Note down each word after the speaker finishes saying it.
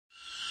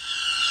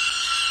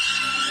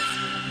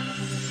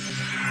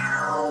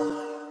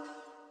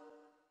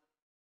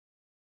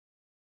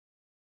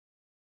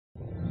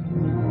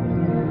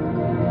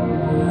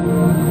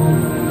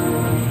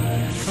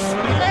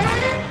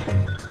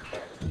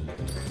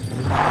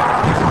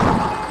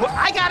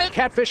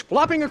catfish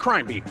flopping a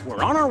crime beat.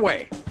 We're on our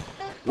way.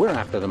 We're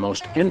after the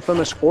most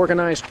infamous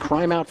organized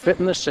crime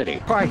outfit in the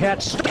city. Pie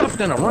hat stuffed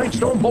in a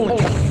rhinestone bowling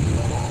ball.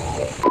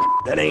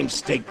 That ain't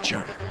Steak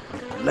Chunk.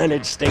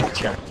 Leonard Steak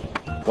Chunk.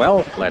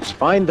 Well, let's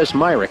find this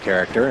Myra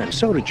character and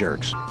Soda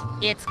Jerks.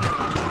 It's...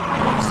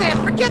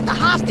 Sam, forget the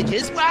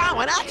hostages.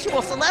 Wow, an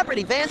actual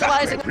celebrity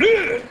vandalizing...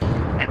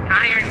 An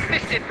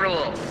iron-fisted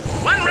rule.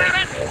 One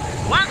rabbit,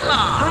 one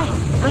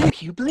law. I'm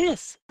Hugh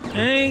Bliss.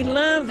 I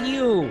love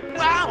you.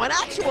 Wow, an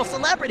actual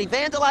celebrity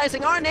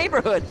vandalizing our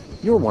neighborhood.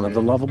 You're one of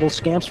the lovable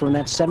scamps from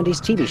that 70s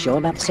TV show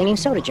about the singing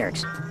soda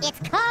jerks. It's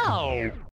cold.